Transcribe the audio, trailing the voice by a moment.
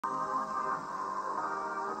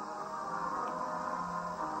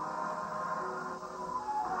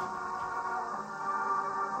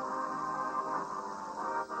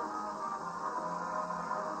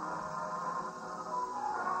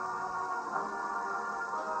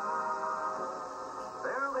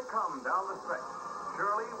Come down the stretch.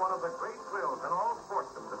 Surely one of the great thrills in all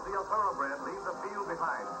sportsmen to see a thoroughbred leave the field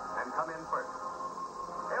behind and come in first.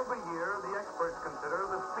 Every year, the experts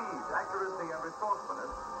consider the speed, accuracy, and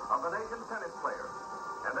resourcefulness of the nation's tennis players,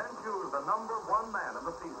 and then choose the number one man of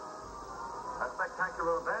the season. A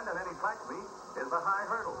spectacular event in any track meet is the high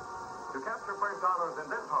hurdle. To capture first honors in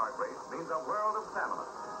this hard race means a world of stamina.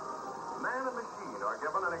 Man and machine are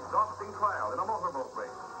given an exhausting trial in a motorboat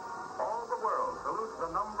race. All the world salutes the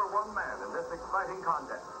number one man in this exciting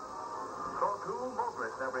contest. So, too,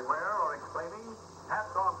 motorists everywhere are exclaiming,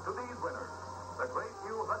 hats off to these winners. The great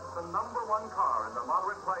new Hudson number one car in the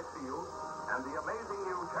moderate price field, and the amazing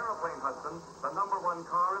new Terraplane Hudson, the number one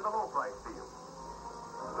car in the low price field.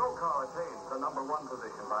 No car attains the number one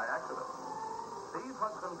position by accident. These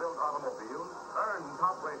Hudson-built automobiles earn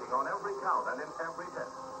top rating on every count and in every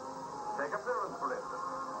test. Take appearance, for instance.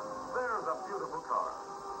 There's a beautiful car.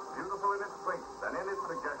 Beautiful in its strength and in its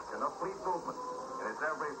suggestion of fleet movement, in its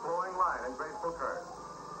every flowing line and graceful curve.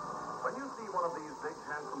 When you see one of these big,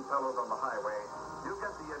 handsome fellows on the highway, you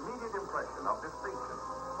get the immediate impression of distinction.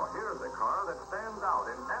 For here's a car that stands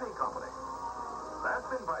out in any company. That's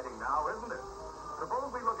inviting now, isn't it?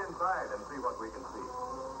 Suppose we look inside and see what we can see.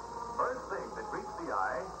 First thing that greets the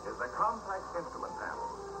eye is the compact instrument panel.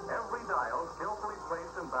 Every dial skillfully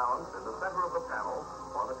placed and balanced in the center of the panel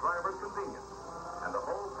for the driver's convenience. And the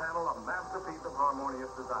whole panel a masterpiece of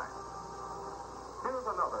harmonious design. Here's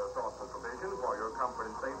another thoughtful provision for your comfort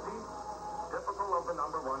and safety, typical of the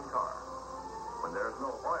number one car. When there's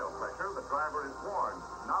no oil pressure, the driver is warned,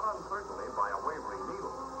 not uncertainly by a wavering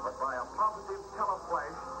needle, but by a positive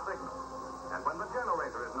teleflash signal. And when the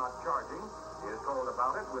generator is not charging, he is told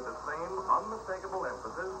about it with the same unmistakable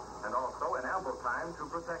emphasis and also in ample time to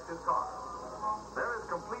protect his car. There is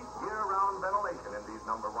complete year-round ventilation in these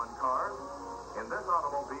number one cars. In this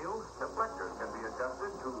automobile, deflectors can be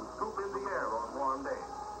adjusted to scoop in the air on warm days.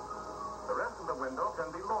 The rest of the window can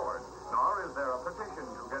be lowered, nor is there a partition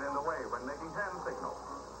to get in the way when making hand signals.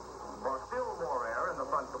 For still more air in the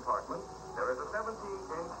front compartment, there is a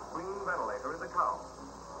 17-inch screen ventilator in the cowl.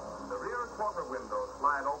 The rear quarter windows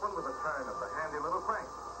slide open with a turn of the handy little crank.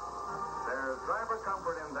 There's driver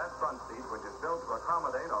comfort in that front seat, which is built to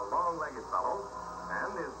accommodate a long-legged fellow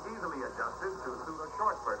and is easily adjusted to suit a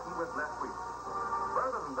short person with less weight.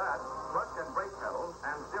 Further than that, clutch and brake pedals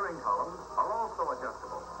and steering columns are also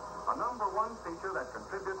adjustable, a number one feature that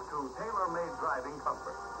contributes to tailor-made driving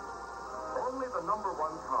comfort. Only the number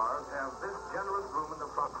one cars have this generous room in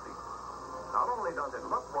the front seat. Not only does it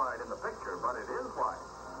look wide in the picture, but it is wide.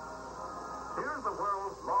 Here's the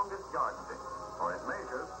world's longest yardstick, for it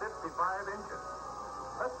measures 55 inches.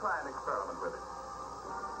 Let's try an experiment with it.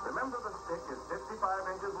 Remember, the stick is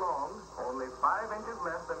 55 inches long, only 5 inches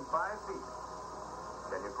less than 5 feet.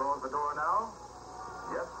 Can you close the door now?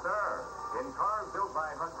 Yes, sir. In cars built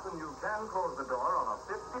by Hudson, you can close the door on a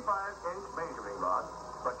 55-inch measuring rod,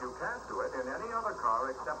 but you can't do it in any other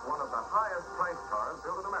car except one of the highest-priced cars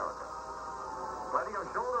built in America. Plenty of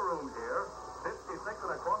shoulder room here, 56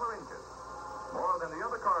 1/4 inches. More than the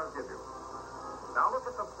other cars give you. Now look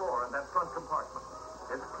at the floor in that front compartment.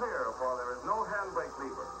 It's clear, for there is no handbrake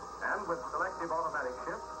lever. And with selective automatic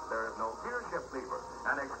shift, there is no gear shift lever,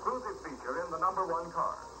 an exclusive feature in the number one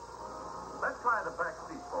car. Let's try the back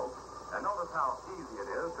seat, folks, and notice how easy it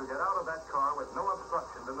is to get out of that car with no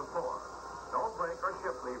obstructions in the floor, no brake or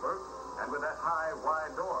shift lever, and with that high,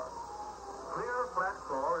 wide door. Clear, flat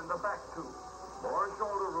floor in the back, too. More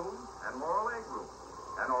shoulder room and more leg room.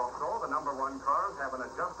 And also, the number one cars have an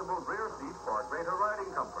adjustable rear seat for greater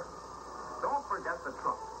riding comfort. Don't forget the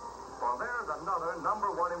trunk, for there's another number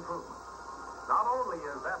one improvement. Not only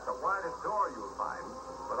is that the widest door you'll find,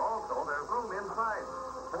 but also there's room inside,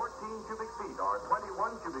 14 cubic feet or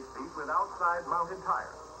 21 cubic feet with outside mounted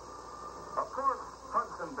tires. Of course,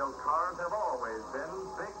 Hudson-built cars have always been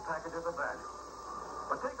big packages of value.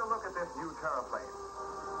 But take a look at this new Terraplane.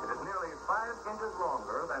 It is nearly 5 inches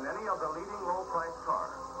longer than any of the leading low-priced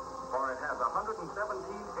cars, for it has a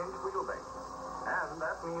 117-inch wheelbase. And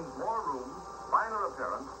that means more room, finer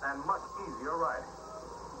appearance, and much easier riding.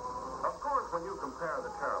 Of course, when you compare the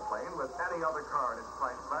Terraplane with any other car in its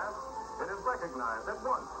price class, it is recognized at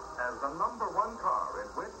once as the number one car in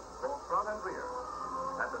width, both front and rear.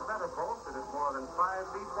 At the center post, it is more than 5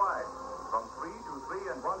 feet wide, from 3 to 3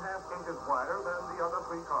 1/2 inches wider than the other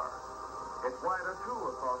three cars. It's wider, too,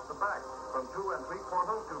 across the back, from 2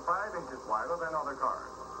 3/4 to 5 inches wider than other cars.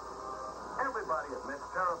 Everybody admits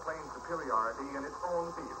Terraplane's superiority in its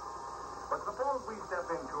own field. But suppose we step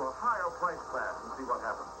into a higher price class and see what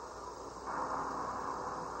happens.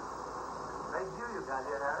 Nice view you got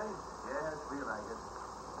here, Harry. Yes, we like it.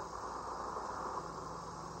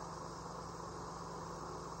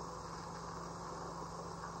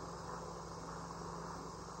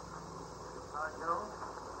 Jones?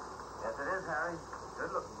 Yes, it is, Harry.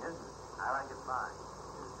 Good looking, isn't it? I like it fine.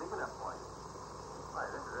 It's big enough for you. Why,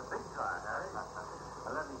 this is a big car, Harry.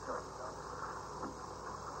 Well, let me show you something.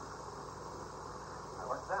 Now,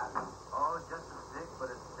 what's that? Oh, just a stick, but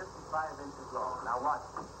it's 55 inches long. Now, watch.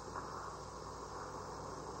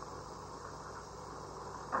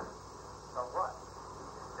 So what?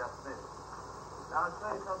 Just this. Now, I'll show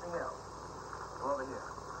you something else. Come over here.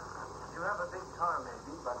 You have a big car,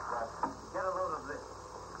 maybe, but get a load of this.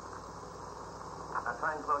 Now,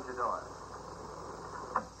 try and close your door.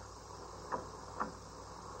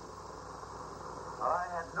 Oh, I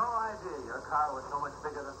had no idea your car was so much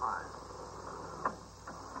bigger than mine.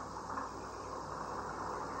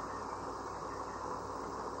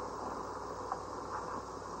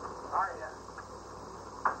 Are you?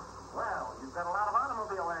 Well, you've got a lot of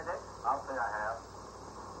automobile there, Dick. I'll say I have.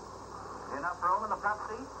 Enough room in the front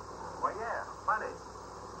seat? Well, yeah, plenty.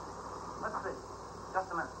 Let's see.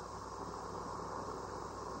 Just a minute.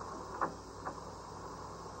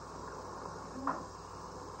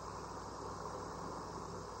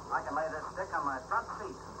 I can lay this stick on my front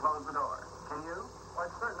seat and close the door. Can you? Why,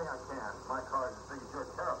 certainly I can. My car is as big as your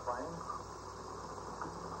Terraplane.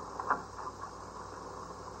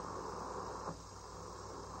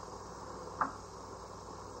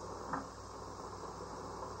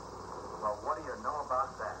 Well, what do you know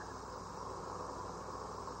about that?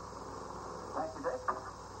 Thank you, Dick.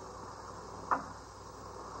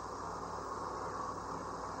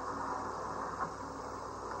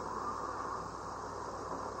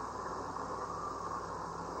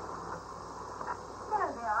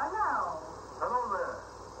 There they are now. Hello there.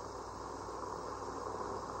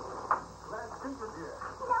 Glad to see you, dear.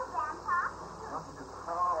 Hello, Grandpa.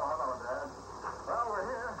 Oh, hello, Dad. Well, we're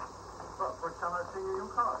here. Well, first time I've seen your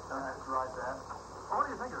new car. That's right, Dad. What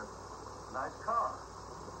do you think of it? Nice car.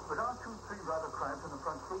 But aren't you three rather cramped in the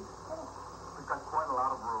front seat? Oh, we've got quite a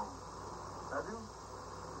lot of room. Have you?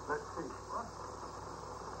 Let's see. What?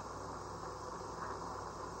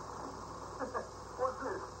 What's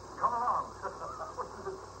this? Come along. What's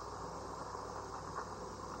this?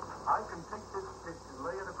 I can take this stick and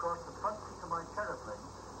lay it across the front seat of my Terraplane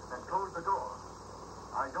and close the door.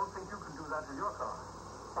 I don't think you can do that to your car.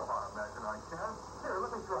 Oh, I imagine I can. Here,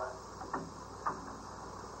 let me try.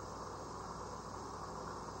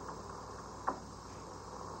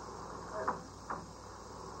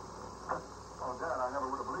 Oh, Dad, I never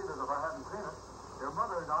would have believed it if I hadn't seen it. Your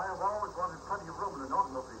mother and I have always wanted plenty of room in an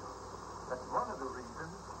automobile. That's one of the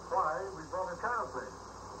reasons why we bought a Terraplane.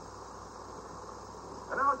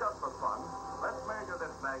 And now, just for fun, let's measure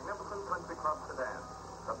this magnificent country club sedan,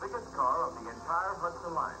 the biggest car of the entire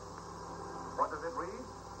Hudson line. What does it read?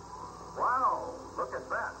 Wow, look at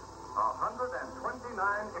that. 129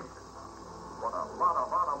 inches. What a lot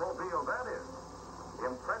of automobile that is.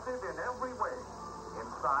 Impressive in every way. In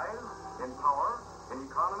size, in power, in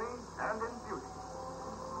economy, and in beauty.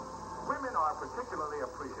 Women are particularly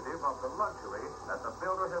appreciative of the luxury that the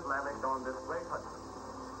builder has lavished on this great Hudson.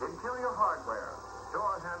 Interior hardware,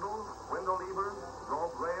 door handles, window levers,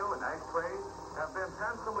 rope rail, and ashtray have been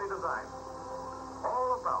handsomely designed.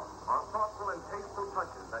 All about are thoughtful and tasteful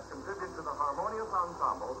touches that contribute to the harmonious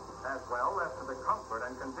ensemble as well as to the comfort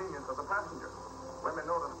and convenience of the passenger. Women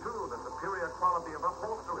notice, too, the superior quality of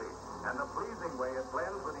upholstery and the pleasing way it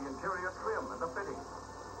blends with the interior trim and the fittings.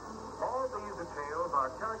 All these details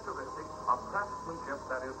are characteristic of craftsmanship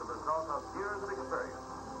that is the result of years of experience.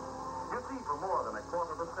 You see, for more than a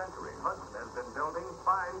quarter of a century, Hudson has been building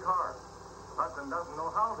fine cars. Hudson doesn't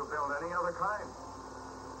know how to build any other kind.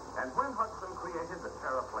 And when Hudson created the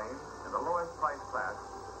Terraplane in the lowest price class,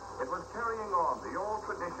 it was carrying on